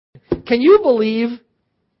Can you believe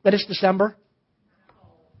that it's December?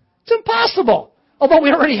 It's impossible. Although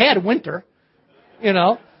we already had winter, you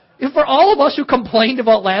know. If for all of us who complained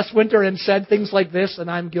about last winter and said things like this,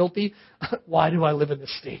 and I'm guilty, why do I live in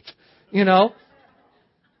this state? You know.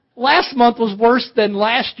 Last month was worse than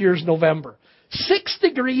last year's November. 6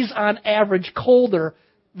 degrees on average colder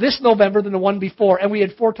this November than the one before, and we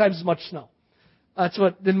had 4 times as much snow. That's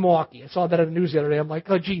what in Milwaukee. I saw that on the news the other day. I'm like,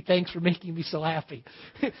 oh, gee, thanks for making me so happy.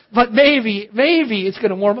 But maybe it's going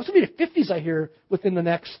to warm up. It's going to be the 50s, I hear, within the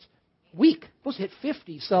next week. It's supposed to hit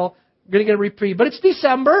 50, so we're going to get a reprieve. But it's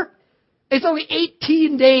December. It's only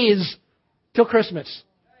 18 days till Christmas.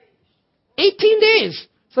 18 days.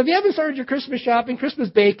 So if you haven't started your Christmas shopping, Christmas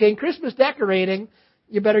baking, Christmas decorating,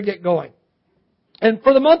 you better get going. And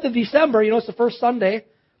for the month of December, it's the first Sunday.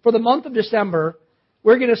 For the month of December,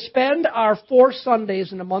 we're going to spend our 4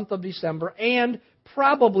 Sundays in the month of December and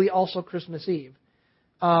probably also Christmas Eve.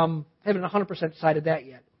 Haven't 100% decided that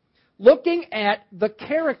yet. Looking at the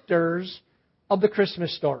characters of the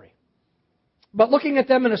Christmas story. But looking at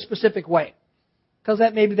them in a specific way. Because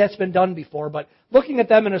maybe that's been done before, but looking at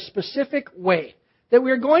them in a specific way. That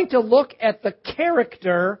we're going to look at the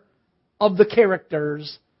character of the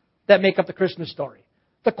characters that make up the Christmas story.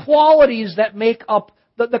 The qualities that make up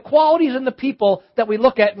the qualities in the people that we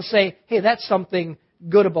look at and say, hey, that's something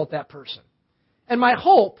good about that person. And my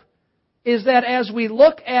hope is that as we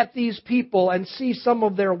look at these people and see some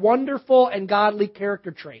of their wonderful and godly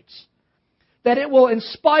character traits, that it will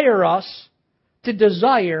inspire us to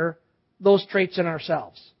desire those traits in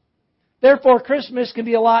ourselves. Therefore, Christmas can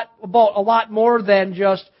be about a lot more than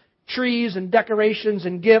just trees and decorations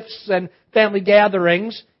and gifts and family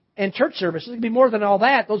gatherings and church services. It can be more than all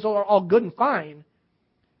that. Those are all good and fine.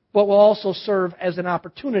 But will also serve as an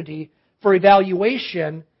opportunity for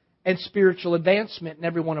evaluation and spiritual advancement in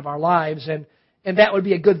every one of our lives. And that would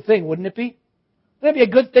be a good thing, wouldn't it be? Wouldn't it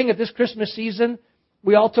be a good thing if this Christmas season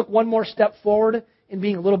we all took one more step forward in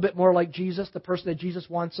being a little bit more like Jesus, the person that Jesus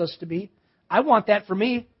wants us to be? I want that for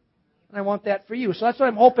me, and I want that for you. So that's what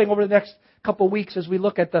I'm hoping over the next couple of weeks as we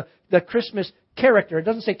look at the Christmas character. It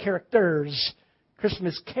doesn't say characters,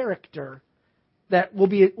 Christmas character, that will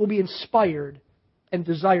be inspired and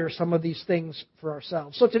desire some of these things for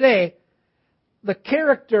ourselves. So today, the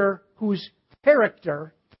character whose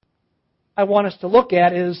character I want us to look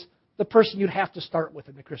at is the person you'd have to start with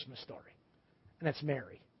in the Christmas story. And that's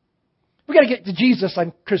Mary. We've got to get to Jesus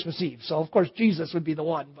on Christmas Eve, so of course Jesus would be the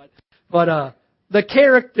one. But the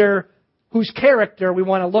character whose character we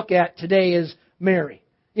want to look at today is Mary.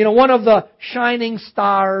 One of the shining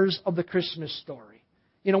stars of the Christmas story.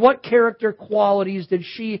 What character qualities did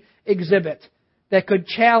she exhibit that could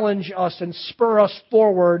challenge us and spur us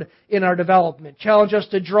forward in our development, challenge us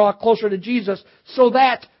to draw closer to Jesus so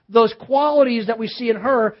that those qualities that we see in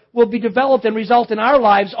her will be developed and result in our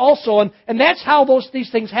lives also. And that's how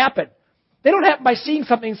these things happen. They don't happen by seeing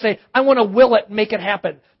something and say, I want to will it and make it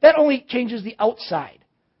happen. That only changes the outside.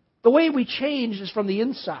 The way we change is from the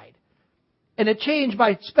inside. And it changed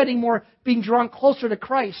by being drawn closer to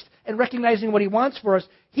Christ and recognizing what He wants for us.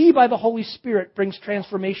 He, by the Holy Spirit, brings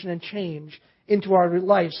transformation and change into our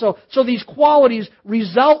life. So these qualities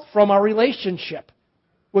result from our relationship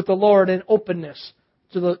with the Lord and openness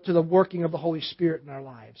to the working of the Holy Spirit in our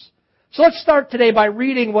lives. So let's start today by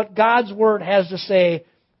reading what God's Word has to say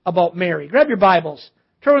about Mary. Grab your Bibles.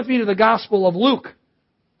 Turn with me to the Gospel of Luke.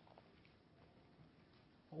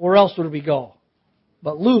 Where else would we go?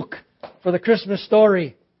 But Luke for the Christmas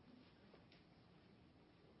story.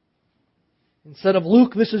 Instead of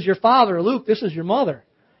Luke, this is your father. Luke, this is your mother.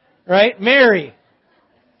 Right? Mary.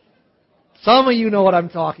 Some of you know what I'm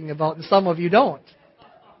talking about, and some of you don't.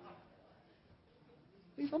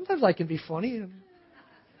 Sometimes I can be funny.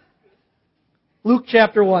 Luke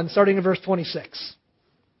chapter 1, starting in verse 26.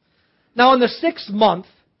 Now in the 6th month,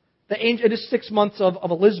 it is 6 months of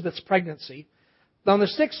Elizabeth's pregnancy. Now in the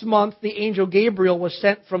 6th month, the angel Gabriel was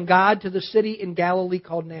sent from God to the city in Galilee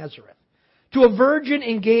called Nazareth, to a virgin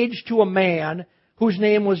engaged to a man whose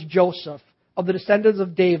name was Joseph, of the descendants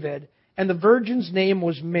of David, and the virgin's name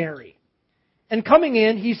was Mary. And coming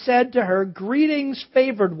in, he said to her, Greetings,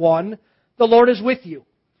 favored one, the Lord is with you.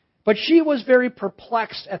 But she was very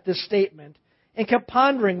perplexed at this statement, and kept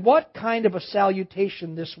pondering what kind of a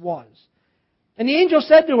salutation this was. And the angel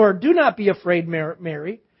said to her, Do not be afraid,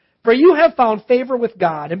 Mary, for you have found favor with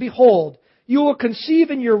God, and behold, you will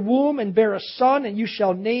conceive in your womb and bear a son, and you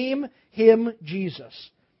shall name him Jesus.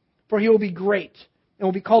 For he will be great, and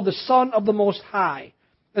will be called the Son of the Most High.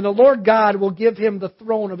 And the Lord God will give him the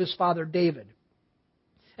throne of his father David.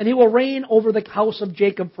 And he will reign over the house of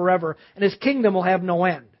Jacob forever, and his kingdom will have no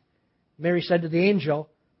end. Mary said to the angel,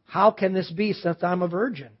 How can this be, since I'm a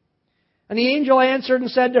virgin? And the angel answered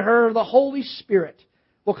and said to her, The Holy Spirit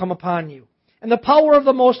will come upon you, and the power of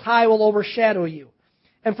the Most High will overshadow you.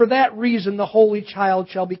 And for that reason the Holy Child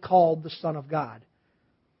shall be called the Son of God.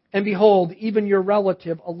 And behold, even your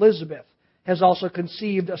relative Elizabeth has also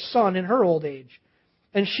conceived a son in her old age.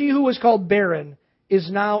 And she who was called barren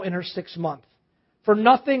is now in her 6th month. For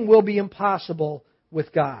nothing will be impossible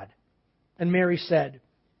with God. And Mary said,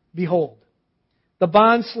 Behold, the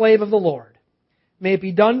bondslave of the Lord, may it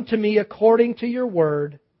be done to me according to your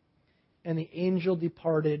word. And the angel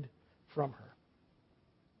departed from her.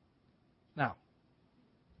 Now,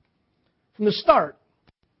 from the start,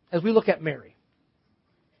 as we look at Mary,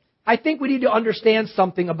 I think we need to understand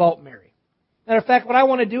something about Mary. Matter of fact, what I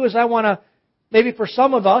want to do is I want to, maybe for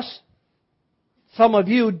some of us, some of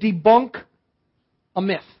you, debunk a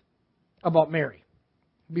myth about Mary.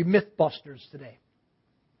 We'll be mythbusters today.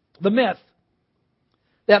 The myth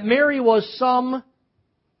that Mary was some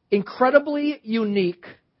incredibly unique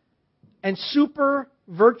and super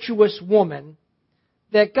virtuous woman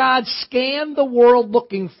that God scanned the world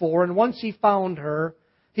looking for, and once He found her,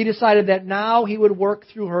 He decided that now He would work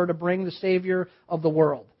through her to bring the Savior of the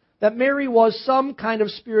world. That Mary was some kind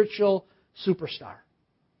of spiritual superstar.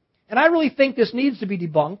 And I really think this needs to be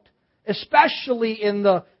debunked, especially in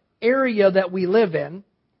the area that we live in,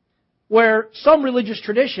 where some religious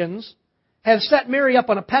traditions have set Mary up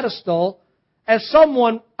on a pedestal as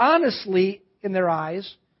someone, honestly, in their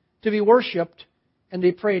eyes, to be worshipped and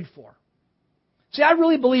be prayed for. See, I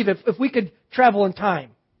really believe if we could travel in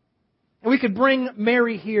time, and we could bring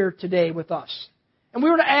Mary here today with us, and we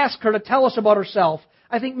were to ask her to tell us about herself,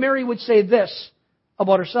 I think Mary would say this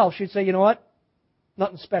about herself. She'd say, you know what?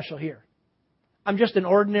 Nothing special here. I'm just an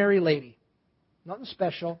ordinary lady. Nothing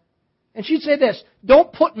special. And she'd say this,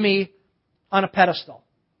 don't put me on a pedestal.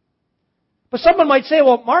 But someone might say,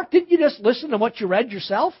 well, Mark, didn't you just listen to what you read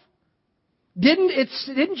yourself? Didn't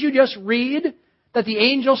you just read that the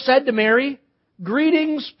angel said to Mary,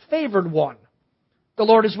 Greetings, favored one. The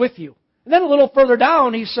Lord is with you. And then a little further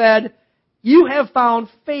down, he said, You have found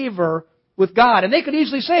favor with God. And they could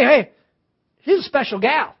easily say, hey, she's a special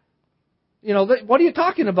gal. You know, what are you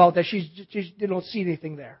talking about that you don't see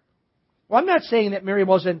anything there? Well, I'm not saying that Mary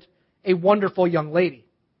wasn't a wonderful young lady.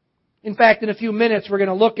 In fact, in a few minutes, we're going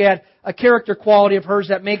to look at a character quality of hers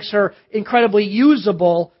that makes her incredibly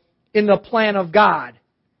usable in the plan of God.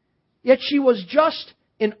 Yet she was just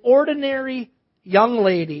an ordinary young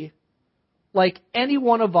lady, like any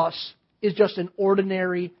one of us is just an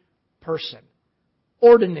ordinary person.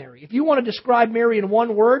 Ordinary. If you want to describe Mary in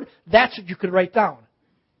one word, that's what you could write down.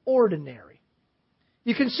 Ordinary.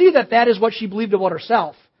 You can see that is what she believed about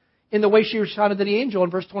herself in the way she responded to the angel in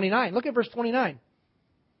verse 29. Look at verse 29.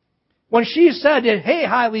 When she said, hey,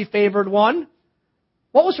 highly favored one,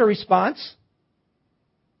 what was her response?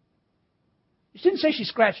 She didn't say she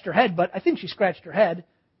scratched her head, but I think she scratched her head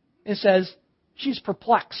and says, she's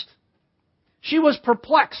perplexed. She was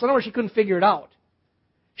perplexed. In other words, she couldn't figure it out.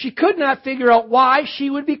 She could not figure out why she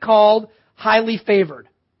would be called highly favored.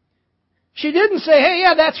 She didn't say, hey,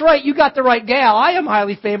 yeah, that's right, you got the right gal. I am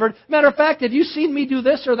highly favored. Matter of fact, have you seen me do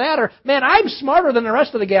this or that? Or, man, I'm smarter than the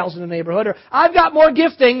rest of the gals in the neighborhood. Or, I've got more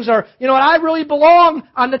giftings. Or, you know what, I really belong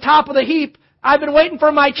on the top of the heap. I've been waiting for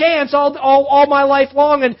my chance all my life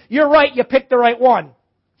long, and you're right, you picked the right one.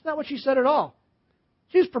 That's not what she said at all.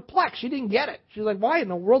 She was perplexed. She didn't get it. She was like, why in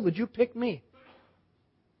the world would you pick me?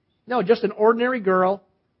 No, just an ordinary girl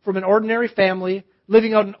from an ordinary family,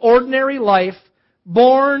 living out an ordinary life,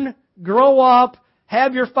 born, grow up,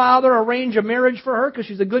 have your father arrange a marriage for her because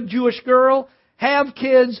she's a good Jewish girl, have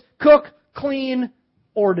kids, cook, clean,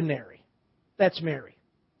 ordinary. That's Mary.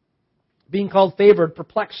 Being called favored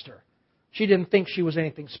perplexed her. She didn't think she was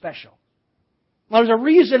anything special. Now, there's a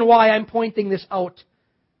reason why I'm pointing this out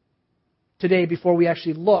today before we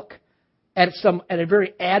actually look at a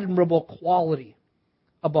very admirable quality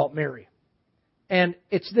about Mary. And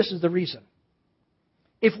this is the reason.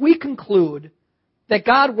 If we conclude that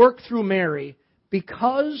God worked through Mary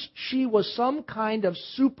because she was some kind of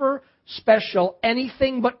super special,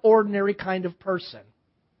 anything but ordinary kind of person,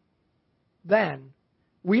 then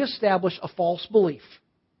we establish a false belief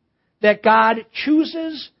that God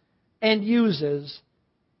chooses and uses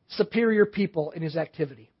superior people in His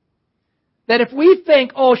activity. That if we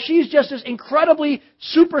think, oh, she's just this incredibly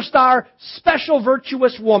superstar, special,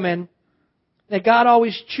 virtuous woman, that God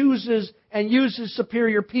always chooses and uses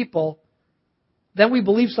superior people, then we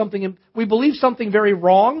believe something very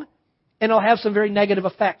wrong, and it'll have some very negative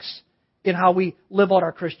effects in how we live out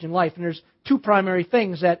our Christian life. And there's two primary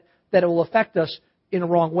things that it will affect us in a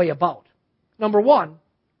wrong way about. Number one,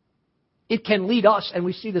 it can lead us, and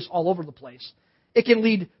we see this all over the place, it can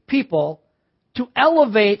lead people to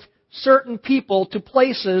elevate certain people to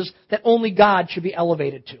places that only God should be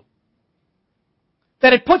elevated to.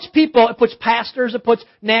 That it puts people, it puts pastors, it puts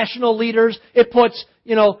national leaders, it puts,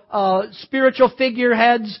 spiritual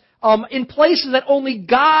figureheads in places that only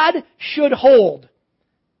God should hold.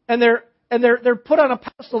 And they're put on a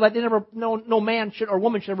pedestal that no man should or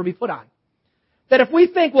woman should ever be put on. That if we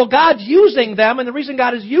think, well, God's using them, and the reason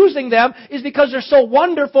God is using them is because they're so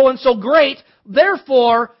wonderful and so great,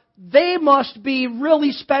 therefore, they must be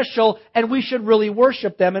really special, and we should really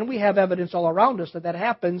worship them. And we have evidence all around us that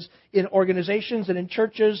happens in organizations and in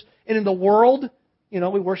churches and in the world. We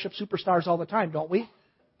worship superstars all the time, don't we?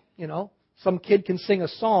 Some kid can sing a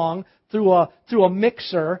song through a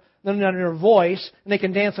mixer, then under their voice, and they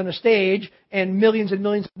can dance on a stage, and millions and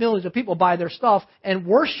millions and millions of people buy their stuff and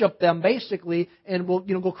worship them, basically, and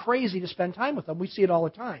will go crazy to spend time with them. We see it all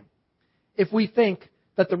the time. If we think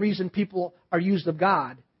that the reason people are used of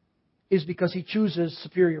God is because He chooses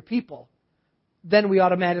superior people, then we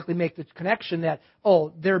automatically make the connection that,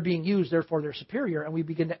 they're being used, therefore they're superior, and we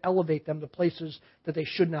begin to elevate them to places that they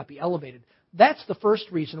should not be elevated. That's the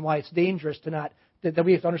first reason why it's dangerous that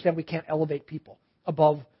we have to understand we can't elevate people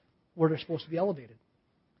above where they're supposed to be elevated.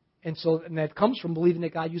 And that comes from believing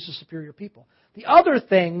that God uses superior people. The other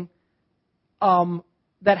thing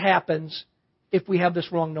that happens if we have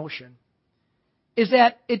this wrong notion is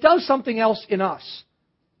that it does something else in us.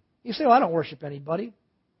 You say, I don't worship anybody.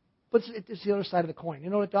 But it's the other side of the coin. You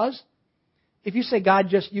know what it does? If you say God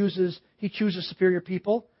just He chooses superior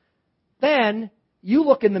people, then you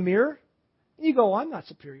look in the mirror and you go, I'm not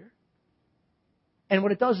superior. And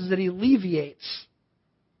what it does is it alleviates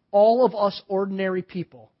all of us ordinary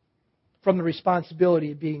people from the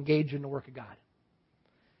responsibility of being engaged in the work of God.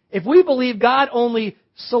 If we believe God only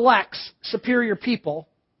selects superior people,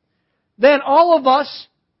 then all of us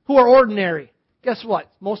who are ordinary, guess what?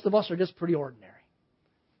 Most of us are just pretty ordinary.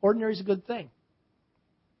 Ordinary is a good thing.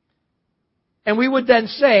 And we would then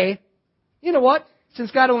say, you know what? Since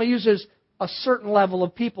God only uses a certain level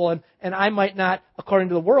of people, and I might not, according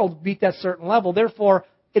to the world, beat that certain level, therefore,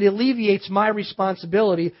 it alleviates my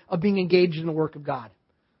responsibility of being engaged in the work of God.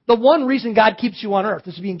 The one reason God keeps you on earth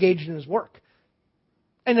is to be engaged in His work.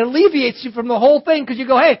 And it alleviates you from the whole thing because you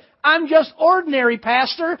go, hey, I'm just ordinary,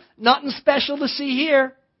 Pastor. Nothing special to see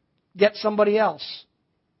here. Get somebody else.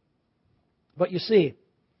 But you see,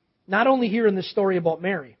 not only here in this story about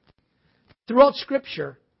Mary, throughout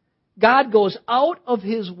Scripture, God goes out of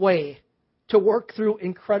His way to work through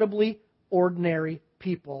incredibly ordinary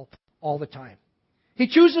people all the time. He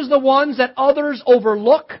chooses the ones that others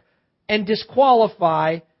overlook and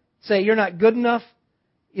disqualify, say, you're not good enough,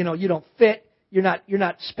 you don't fit, you're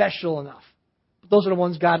not special enough. But those are the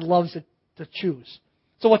ones God loves to choose.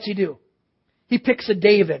 So what's He do? He picks a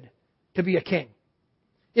David to be a king.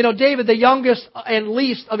 David, the youngest and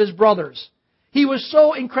least of his brothers, he was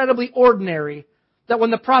so incredibly ordinary that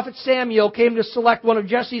when the prophet Samuel came to select one of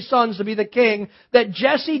Jesse's sons to be the king, that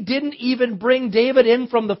Jesse didn't even bring David in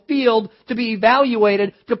from the field to be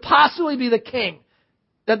evaluated to possibly be the king.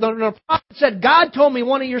 That the prophet said, God told me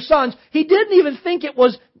one of your sons, he didn't even think it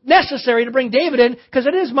was necessary to bring David in, because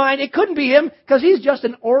in his mind it couldn't be him, because he's just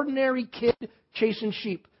an ordinary kid chasing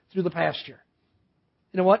sheep through the pasture.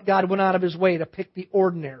 You know what? God went out of His way to pick the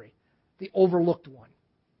ordinary, the overlooked one.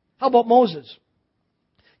 How about Moses?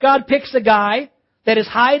 God picks a guy that is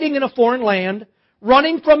hiding in a foreign land,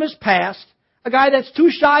 running from his past, a guy that's too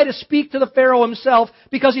shy to speak to the Pharaoh himself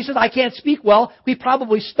because he says, I can't speak well. He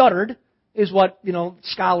probably stuttered, is what,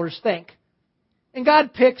 scholars think. And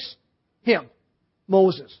God picks him,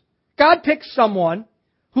 Moses. God picks someone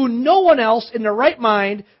who no one else in their right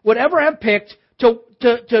mind would ever have picked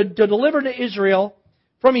to deliver to Israel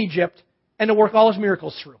from Egypt and to work all His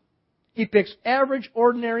miracles through. He picks average,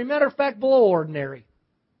 ordinary, matter of fact, below ordinary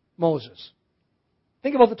Moses.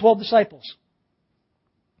 Think about the 12 disciples.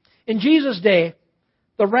 In Jesus' day,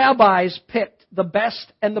 the rabbis picked the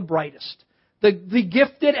best and the brightest, the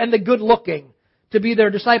gifted and the good-looking to be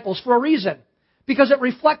their disciples for a reason. Because it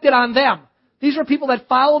reflected on them. These were people that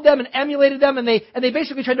followed them and emulated them, and they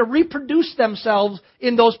basically tried to reproduce themselves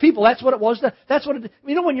in those people. That's what it was. That's what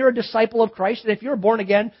when you're a disciple of Christ, and if you're born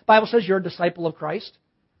again, the Bible says you're a disciple of Christ.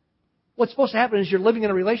 What's supposed to happen is you're living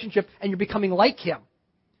in a relationship and you're becoming like Him.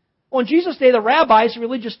 Well, in Jesus' day, the rabbis, the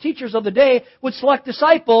religious teachers of the day, would select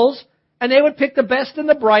disciples, and they would pick the best and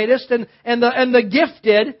the brightest and the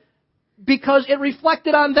gifted because it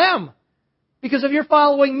reflected on them. Because if you're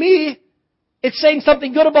following me, it's saying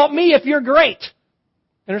something good about me if you're great.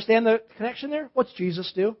 Understand the connection there? What's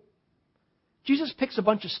Jesus do? Jesus picks a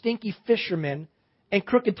bunch of stinky fishermen and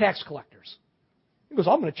crooked tax collectors. He goes,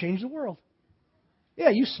 I'm going to change the world. Yeah,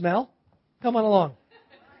 you smell. Come on along.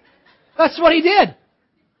 That's what he did.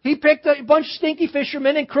 He picked a bunch of stinky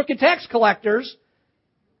fishermen and crooked tax collectors,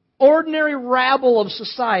 ordinary rabble of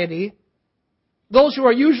society, those who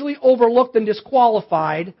are usually overlooked and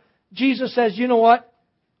disqualified. Jesus says, you know what?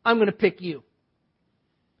 I'm going to pick you.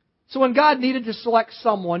 So when God needed to select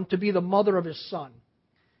someone to be the mother of His Son,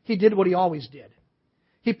 He did what He always did.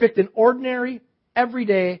 He picked an ordinary,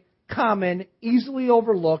 everyday, common, easily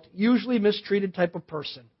overlooked, usually mistreated type of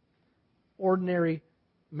person. Ordinary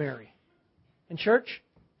Mary. And church,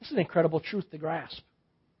 this is an incredible truth to grasp.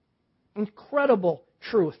 Incredible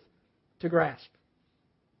truth to grasp.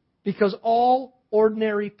 Because all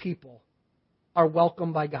ordinary people are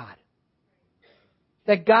welcomed by God.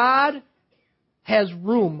 That God has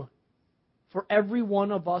room for every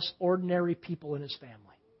one of us ordinary people in His family.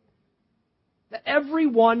 That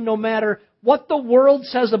everyone, no matter what the world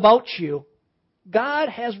says about you, God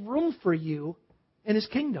has room for you in His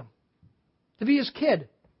kingdom. To be His kid.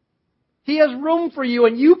 He has room for you,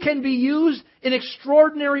 and you can be used in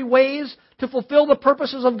extraordinary ways to fulfill the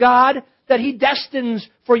purposes of God that He destines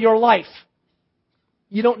for your life.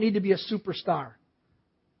 You don't need to be a superstar.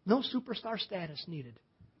 No superstar status needed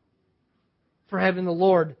for having the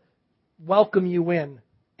Lord welcome you in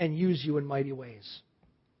and use you in mighty ways.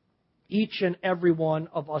 Each and every one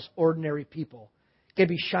of us ordinary people can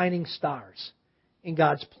be shining stars in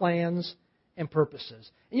God's plans and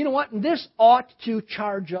purposes. And you know what? This ought to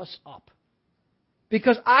charge us up.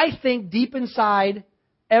 Because I think deep inside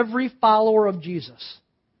every follower of Jesus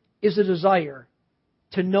is a desire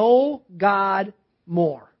to know God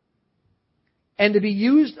more and to be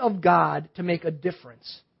used of God to make a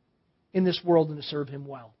difference in this world and to serve Him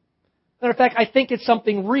well. Matter of fact, I think it's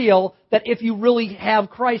something real that if you really have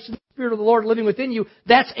Christ and the Spirit of the Lord living within you,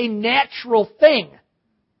 that's a natural thing.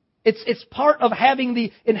 It's part of having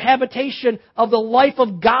the inhabitation of the life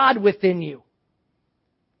of God within you.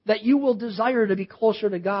 That you will desire to be closer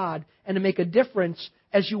to God and to make a difference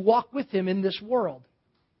as you walk with Him in this world.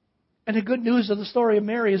 And the good news of the story of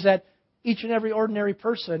Mary is that each and every ordinary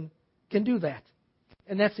person can do that.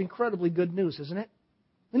 And that's incredibly good news, isn't it?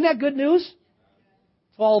 Isn't that good news?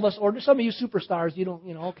 For all of us ordinary. Some of you superstars, you don't,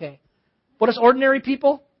 okay. But us ordinary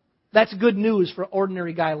people, that's good news for an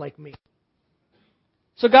ordinary guy like me.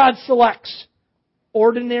 So God selects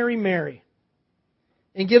ordinary Mary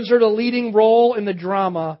and gives her the leading role in the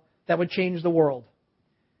drama that would change the world.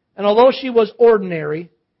 And although she was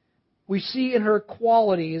ordinary, we see in her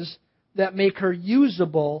qualities that make her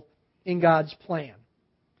usable in God's plan.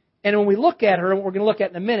 And when we look at her, and we're going to look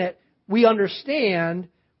at in a minute, we understand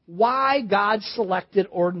why God selected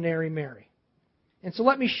ordinary Mary. And so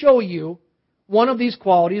let me show you one of these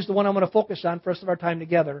qualities, the one I'm going to focus on for the rest of our time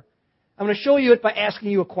together. I'm going to show you it by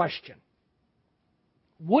asking you a question.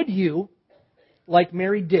 Would you, like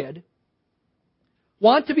Mary did,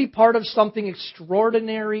 want to be part of something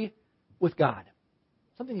extraordinary with God?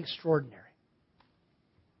 Something extraordinary.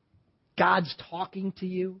 God's talking to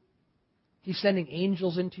you. He's sending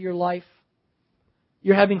angels into your life.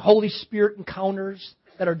 You're having Holy Spirit encounters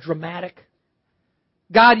that are dramatic.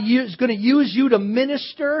 God is going to use you to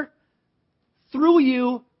minister through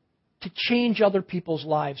you to change other people's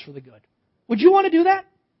lives for the good. Would you want to do that?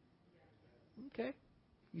 Okay.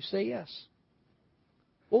 You say yes.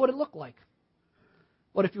 What would it look like?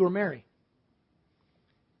 What if you were Mary?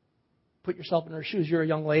 Put yourself in her shoes. You're a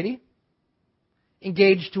young lady,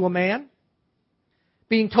 engaged to a man,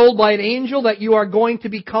 being told by an angel that you are going to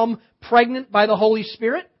become pregnant by the Holy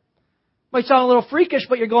Spirit. Might sound a little freakish,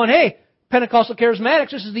 but you're going, hey, Pentecostal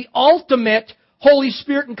Charismatics, this is the ultimate Holy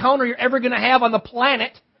Spirit encounter you're ever going to have on the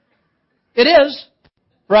planet. It is,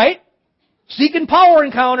 right? Seeking power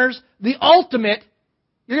encounters, the ultimate.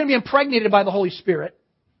 You're going to be impregnated by the Holy Spirit.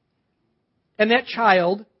 And that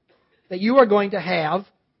child that you are going to have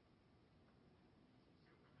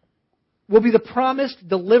will be the promised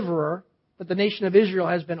deliverer that the nation of Israel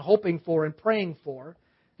has been hoping for and praying for.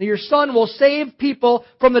 That your son will save people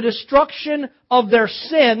from the destruction of their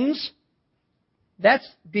sins. That's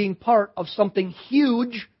being part of something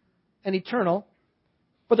huge and eternal.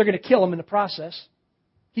 But they're going to kill him in the process.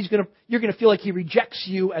 You're going to feel like he rejects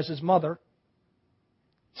you as his mother.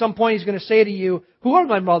 At some point he's going to say to you, who are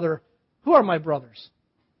my mother? Who are my brothers?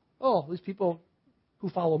 Oh, these people who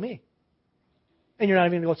follow me. And you're not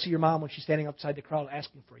even going to go see your mom when she's standing outside the crowd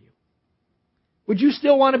asking for you. Would you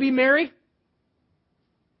still want to be Mary?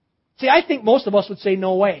 See, I think most of us would say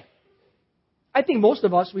no way. I think most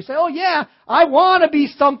of us, we say, oh yeah, I want to be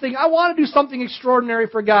something. I want to do something extraordinary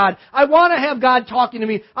for God. I want to have God talking to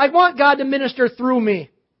me. I want God to minister through me.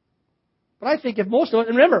 But I think if most of us,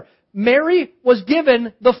 and remember, Mary was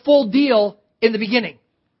given the full deal in the beginning.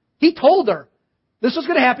 He told her this was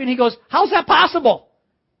going to happen. He goes, how's that possible?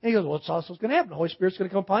 And he goes, well, it's also what's going to happen. The Holy Spirit's going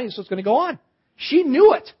to come upon you, so it's going to go on. She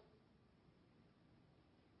knew it.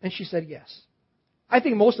 And she said yes. I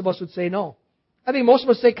think most of us would say no. I think most of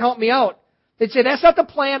us say, count me out. They'd say, that's not the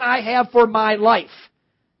plan I have for my life.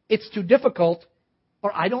 It's too difficult,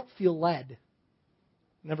 or I don't feel led.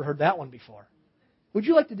 Never heard that one before. Would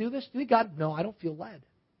you like to do this? Do you God? No, I don't feel led.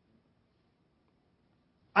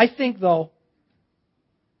 I think, though,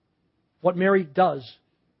 what Mary does,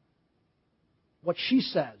 what she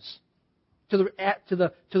says to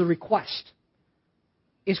the request,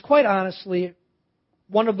 is quite honestly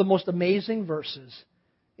one of the most amazing verses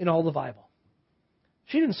in all the Bible.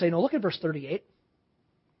 She didn't say no. Look at verse 38.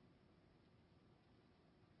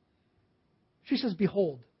 She says,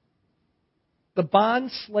 behold, the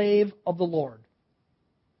bond slave of the Lord.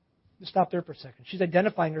 Let's stop there for a second. She's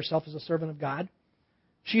identifying herself as a servant of God.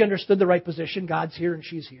 She understood the right position. God's here and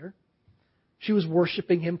she's here. She was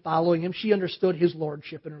worshiping Him, following Him. She understood His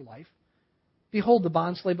lordship in her life. Behold, the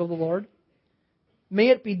bondslave of the Lord. May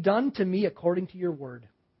it be done to me according to your word.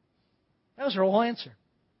 That was her whole answer.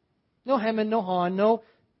 No hemming, no hawing, no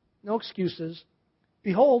excuses.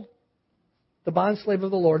 Behold, the bondslave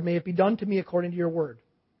of the Lord. May it be done to me according to your word.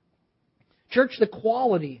 Church, the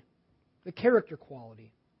quality, the character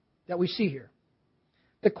quality that we see here,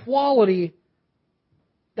 the quality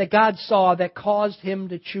that God saw that caused Him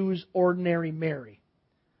to choose ordinary Mary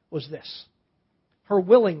was this: her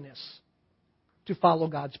willingness to follow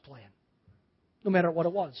God's plan, no matter what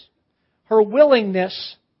it was. Her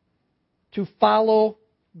willingness to follow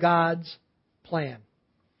God's plan.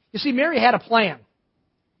 You see, Mary had a plan,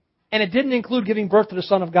 and it didn't include giving birth to the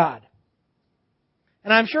Son of God.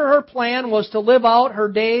 And I'm sure her plan was to live out her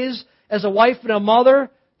days as a wife and a mother,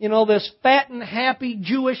 this fat and happy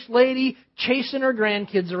Jewish lady chasing her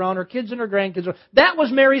grandkids around, her kids and her grandkids around. That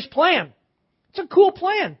was Mary's plan. It's a cool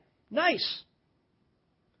plan. Nice.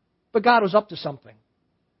 But God was up to something.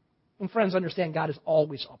 And friends, understand God is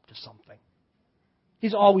always up to something.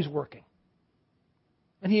 He's always working.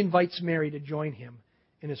 And He invites Mary to join Him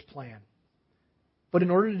in His plan. But in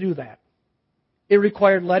order to do that, it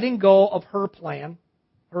required letting go of her plan,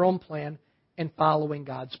 her own plan, and following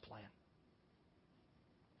God's plan.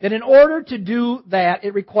 That in order to do that,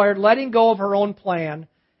 it required letting go of her own plan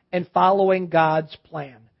and following God's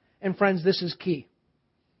plan. And friends, this is key.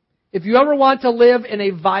 If you ever want to live in a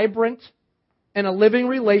vibrant and a living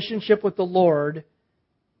relationship with the Lord,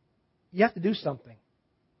 you have to do something.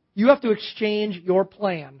 You have to exchange your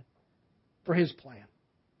plan for His plan.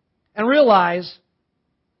 And realize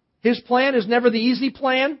His plan is never the easy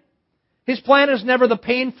plan. His plan is never the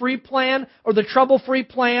pain-free plan or the trouble-free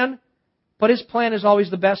plan. But His plan is always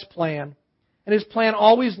the best plan. And His plan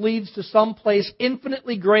always leads to some place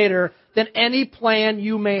infinitely greater than any plan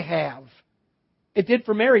you may have. It did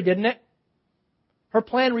for Mary, didn't it? Her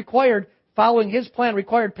plan following His plan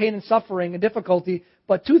required pain and suffering and difficulty.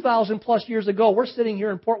 But 2,000 plus years ago, we're sitting here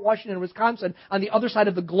in Port Washington, Wisconsin, on the other side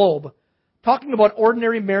of the globe, talking about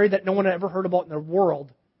ordinary Mary that no one had ever heard about in the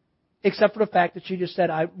world, except for the fact that she just said,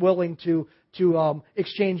 I'm willing to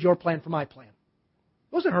exchange your plan for my plan.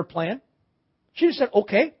 It wasn't her plan. She just said,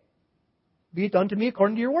 okay, be it done to me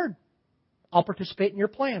according to your word. I'll participate in your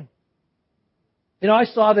plan. I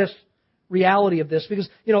saw this reality of this because,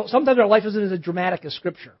 sometimes our life isn't as dramatic as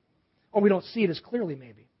Scripture. Or we don't see it as clearly,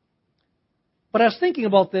 maybe. But I was thinking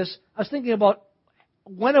about this. I was thinking about,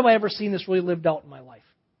 when have I ever seen this really lived out in my life?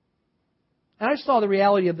 And I saw the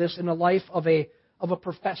reality of this in the life of a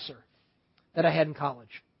professor that I had in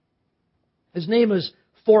college. His name is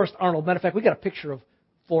Forrest Arnold. Matter of fact, we got a picture of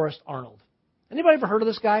Forrest Arnold. Anybody ever heard of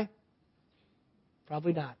this guy?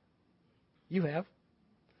 Probably not. You have.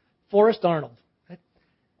 Forrest Arnold.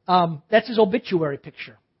 That's his obituary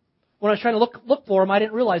picture. When I was trying to look for him, I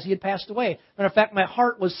didn't realize he had passed away. Matter of fact, I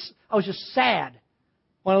was just sad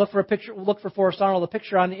when I looked for Forrest Arnold, a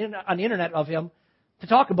picture on the internet of him to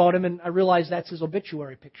talk about him, and I realized that's his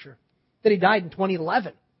obituary picture. That he died in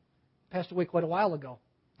 2011. Passed away quite a while ago.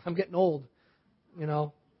 I'm getting old, Yeah,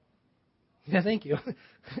 thank you.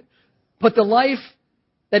 But the life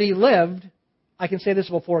that he lived, I can say this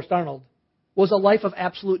about Forrest Arnold, was a life of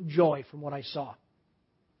absolute joy from what I saw.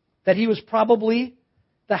 That he was probably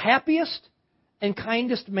the happiest and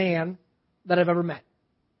kindest man that I've ever met.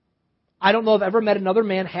 I don't know if I've ever met another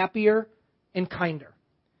man happier and kinder.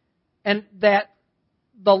 And that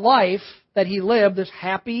the life that he lived, this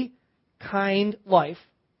happy, kind life,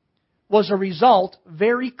 was a result,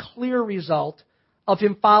 very clear result, of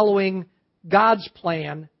him following God's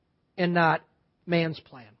plan and not man's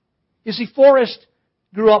plan. You see, Forrest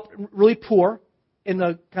grew up really poor in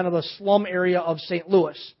the kind of the slum area of St.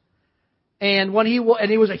 Louis. And he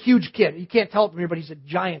was a huge kid. You can't tell it from here, but he's a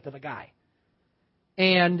giant of a guy.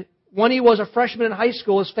 And when he was a freshman in high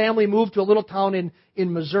school, his family moved to a little town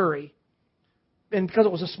in Missouri. And because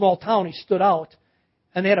it was a small town, he stood out.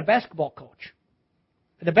 And they had a basketball coach.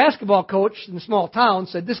 And the basketball coach in the small town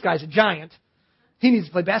said, this guy's a giant. He needs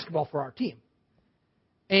to play basketball for our team.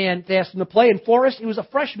 And they asked him to play. And Forrest, he was a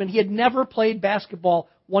freshman. He had never played basketball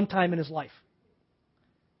one time in his life.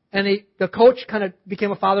 And the coach kind of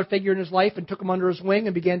became a father figure in his life and took him under his wing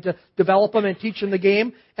and began to develop him and teach him the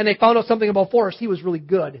game. And they found out something about Forrest. He was really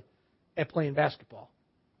good at playing basketball.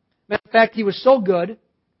 Matter of fact, he was so good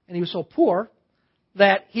and he was so poor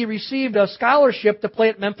that he received a scholarship to play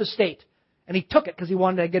at Memphis State. And he took it because he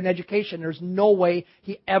wanted to get an education. There's no way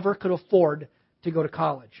he ever could afford to go to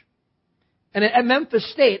college. And at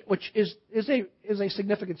Memphis State, which is a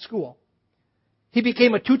significant school, he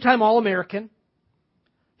became a two-time All-American.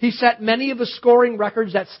 He set many of the scoring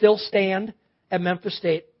records that still stand at Memphis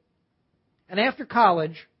State. And after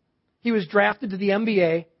college, he was drafted to the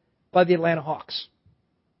NBA by the Atlanta Hawks.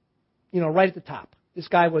 Right at the top. This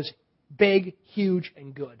guy was big, huge,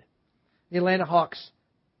 and good. The Atlanta Hawks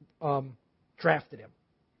drafted him.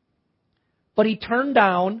 But he turned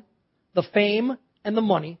down the fame and the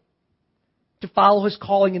money to follow his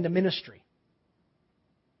calling into ministry.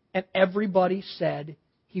 And everybody said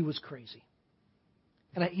he was crazy.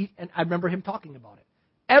 And I remember him talking about it.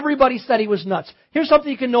 Everybody said he was nuts. Here's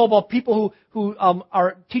something you can know about people who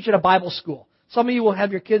are teaching at a Bible school. Some of you will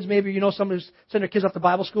have your kids, maybe someone who's sending their kids off to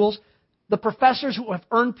Bible schools. The professors who have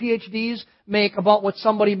earned PhDs make about what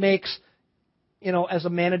somebody makes, as a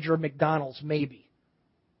manager of McDonald's, maybe.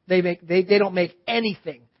 They don't make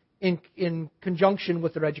anything in conjunction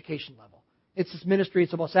with their education level. It's this ministry.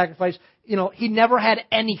 It's about sacrifice. He never had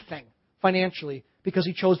anything financially because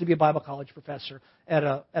he chose to be a Bible college professor at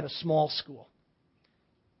a small school.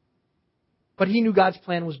 But he knew God's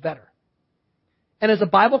plan was better. And as a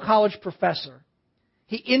Bible college professor,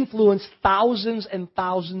 he influenced thousands and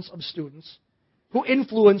thousands of students who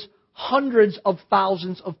influenced hundreds of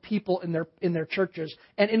thousands of people in their churches,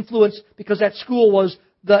 and influenced because that school was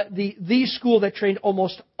the school that trained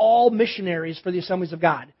almost all missionaries for the Assemblies of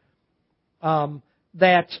God.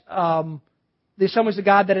 The Assemblies of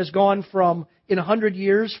God that has gone from, in 100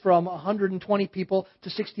 years, from 120 people to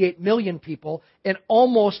 68 million people, and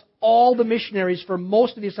almost all the missionaries for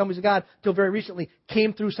most of the Assemblies of God, till very recently,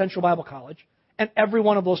 came through Central Bible College, and every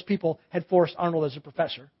one of those people had Forrest Arnold as a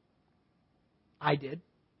professor. I did.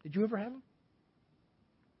 Did you ever have him?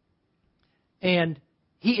 And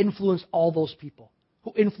he influenced all those people,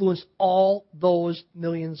 who influenced all those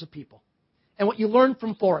millions of people. And what you learn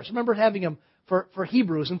from Forrest, I remember having him for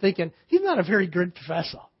Hebrews and thinking, he's not a very good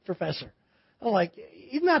professor. I'm like,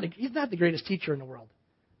 he's not the greatest teacher in the world.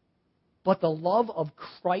 But the love of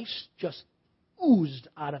Christ just oozed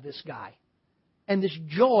out of this guy. And this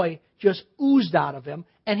joy just oozed out of him.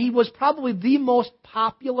 And he was probably the most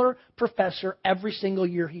popular professor every single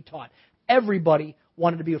year he taught. Everybody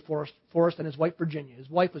wanted to be with Forrest and his wife, Virginia. His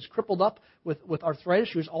wife was crippled up with arthritis.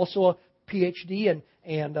 She was also a PhD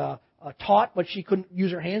and taught, but she couldn't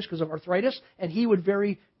use her hands because of arthritis. And he would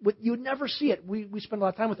you would never see it. We spent a lot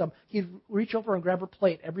of time with him. He'd reach over and grab her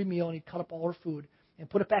plate every meal, and he'd cut up all her food and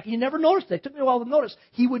put it back. He never noticed it. It took me a while to notice.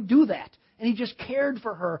 He would do that. And he just cared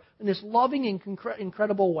for her in this loving and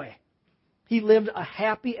incredible way. He lived a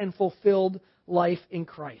happy and fulfilled life in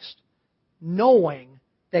Christ, knowing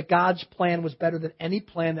that God's plan was better than any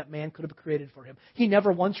plan that man could have created for him. He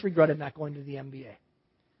never once regretted not going to the MBA.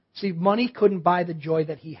 See, money couldn't buy the joy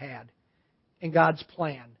that he had in God's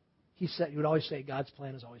plan. He would always say, God's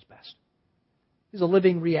plan is always best. He's a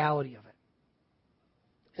living reality of it.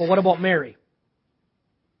 Well, what about Mary?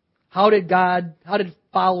 How did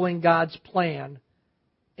following God's plan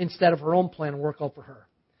instead of her own plan work out for her?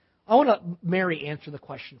 I want to Mary answer the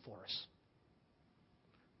question for us.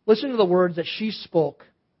 Listen to the words that she spoke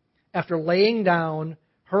after laying down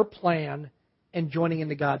her plan and joining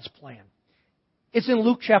into God's plan. It's in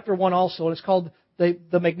Luke chapter 1 also, and it's called the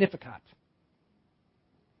Magnificat.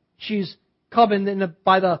 She's coming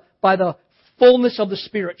by the fullness of the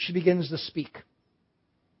Spirit, she begins to speak.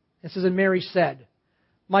 It says, and Mary said,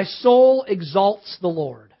 my soul exalts the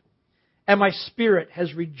Lord, and my spirit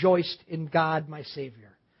has rejoiced in God my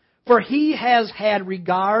Savior. For he has had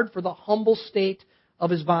regard for the humble state of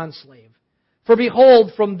his bondslave. For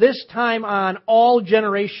behold, from this time on all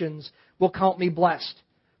generations will count me blessed.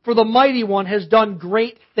 For the Mighty One has done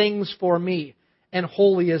great things for me, and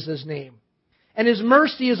holy is his name. And his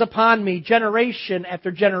mercy is upon me generation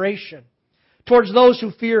after generation, towards those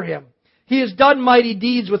who fear him. He has done mighty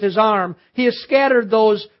deeds with His arm. He has scattered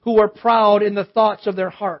those who were proud in the thoughts of their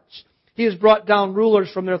hearts. He has brought down rulers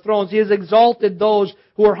from their thrones. He has exalted those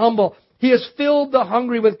who are humble. He has filled the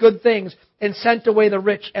hungry with good things and sent away the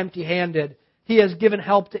rich empty-handed. He has given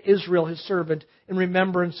help to Israel, His servant, in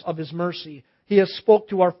remembrance of His mercy. He has spoke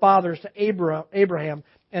to our fathers, to Abraham,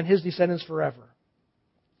 and his descendants forever.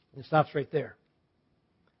 And it stops right there.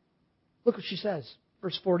 Look what she says.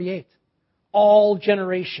 Verse 48. All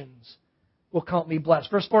generations will count me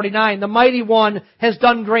blessed. Verse 49. The Mighty One has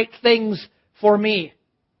done great things for me.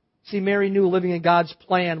 See, Mary knew living in God's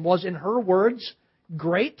plan was, in her words,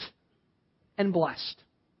 great and blessed.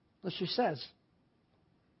 That's what she says.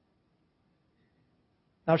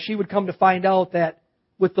 Now, she would come to find out that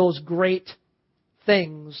with those great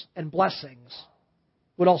things and blessings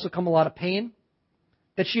would also come a lot of pain.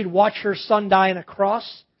 That she'd watch her son die on a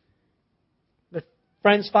cross. But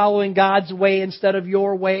friends, following God's way instead of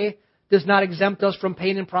your way does not exempt us from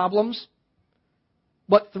pain and problems.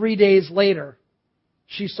 But 3 days later,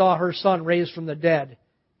 she saw her son raised from the dead.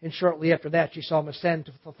 And shortly after that, she saw him ascend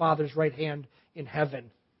to the Father's right hand in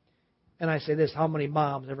heaven. And I say this, how many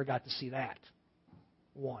moms ever got to see that?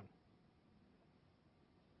 One.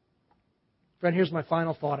 Friend, here's my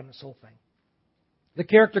final thought on this whole thing. The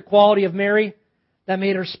character quality of Mary that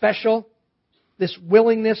made her special, this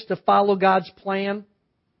willingness to follow God's plan,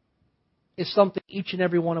 is something each and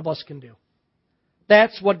every one of us can do.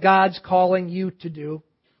 That's what God's calling you to do,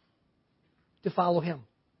 to follow Him.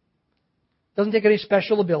 Doesn't take any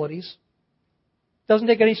special abilities. Doesn't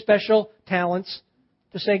take any special talents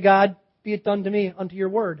to say, God, be it done to me unto your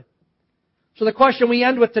word. So the question we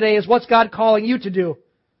end with today is, what's God calling you to do?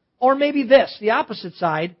 Or maybe this, the opposite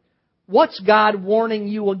side. What's God warning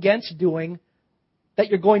you against doing that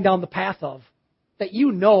you're going down the path of? That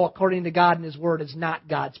you know, according to God and His Word, is not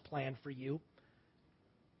God's plan for you.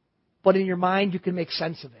 But in your mind, you can make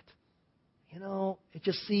sense of it. You know, it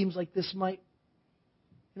just seems like this might...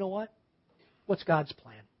 You know what? What's God's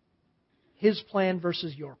plan? His plan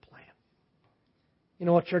versus your plan. You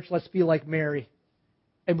know what, church? Let's be like Mary.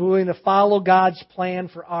 And be willing to follow God's plan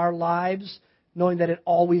for our lives, knowing that it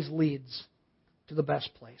always leads to the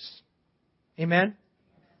best place. Amen?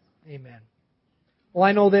 Amen. Well,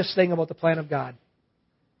 I know this thing about the plan of God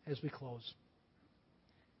as we close.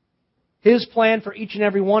 His plan for each and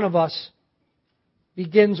every one of us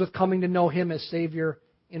begins with coming to know Him as Savior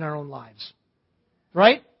in our own lives.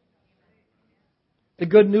 Right? The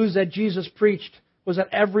good news that Jesus preached was that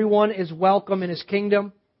everyone is welcome in His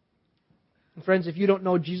kingdom. And friends, if you don't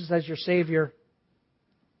know Jesus as your Savior,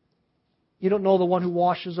 you don't know the one who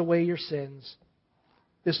washes away your sins.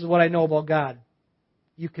 This is what I know about God.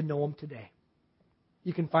 You can know Him today.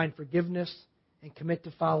 You can find forgiveness and commit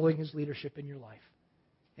to following His leadership in your life.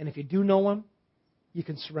 And if you do know Him, you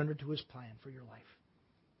can surrender to His plan for your life.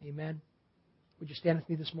 Amen. Would you stand with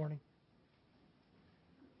me this morning?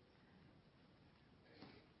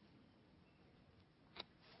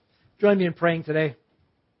 Join me in praying today.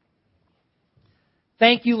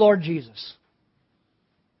 Thank you, Lord Jesus,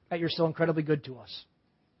 that you're so incredibly good to us.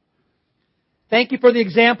 Thank you for the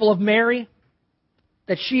example of Mary,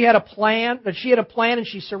 that she had a plan, and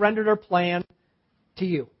she surrendered her plan to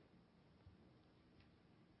you.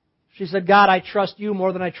 She said, God, I trust you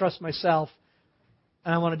more than I trust myself,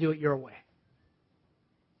 and I want to do it your way.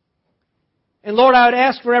 And Lord, I would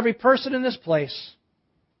ask for every person in this place,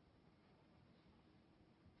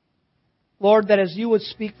 Lord, that as you would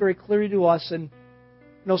speak very clearly to us and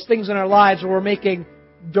those things in our lives where we're making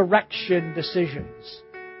direction decisions,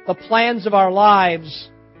 the plans of our lives,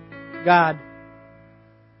 God,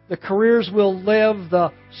 the careers we'll live,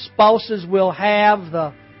 the spouses we'll have,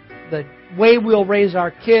 the way we'll raise our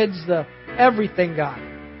kids, everything, God.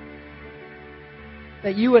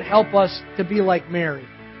 That you would help us to be like Mary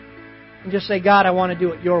and just say, God, I want to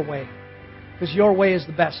do it your way because your way is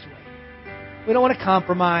the best way. We don't want to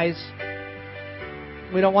compromise.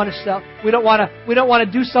 We don't want to We don't want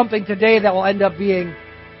to do something today that will end up being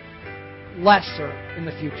lesser in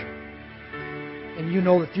the future. And you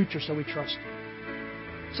know the future, so we trust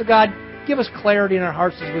you. So God, give us clarity in our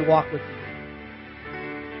hearts as we walk with you.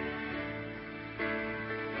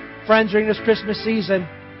 Friends, during this Christmas season,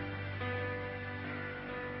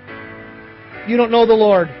 you don't know the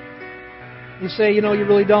Lord. You say, you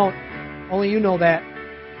really don't. Only you know that.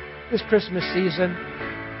 This Christmas season,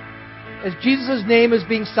 as Jesus' name is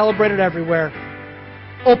being celebrated everywhere,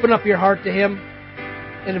 open up your heart to Him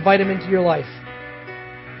and invite Him into your life.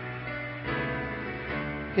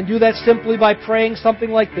 You can do that simply by praying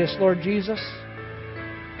something like this: Lord Jesus,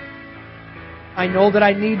 I know that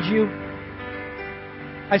I need you.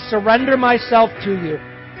 I surrender myself to you.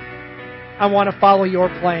 I want to follow your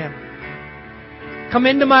plan. Come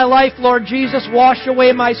into my life, Lord Jesus. Wash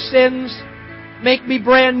away my sins. Make me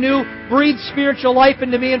brand new. Breathe spiritual life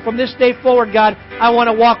into me. And from this day forward, God, I want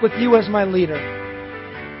to walk with you as my leader.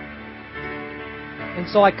 And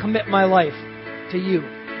so I commit my life to you.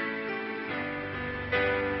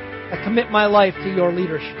 I commit my life to your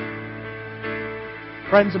leadership.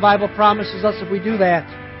 Friends, the Bible promises us if we do that,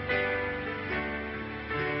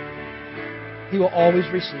 He will always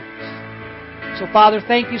receive us. So, Father,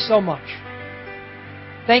 thank you so much.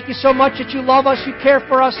 Thank you so much that you love us, you care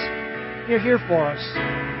for us, you're here for us.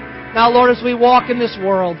 Now, Lord, as we walk in this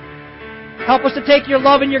world, help us to take your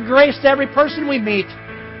love and your grace to every person we meet.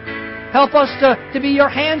 Help us to be your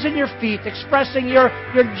hands and your feet, expressing your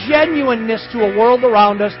genuineness to a world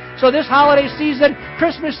around us. So this holiday season,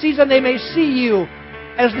 Christmas season, they may see you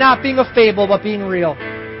as not being a fable, but being real.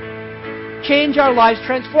 Change our lives,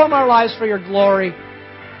 transform our lives for your glory,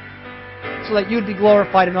 so that you'd be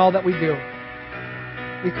glorified in all that we do.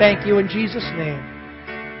 We thank you in Jesus' name.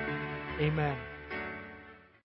 Amen.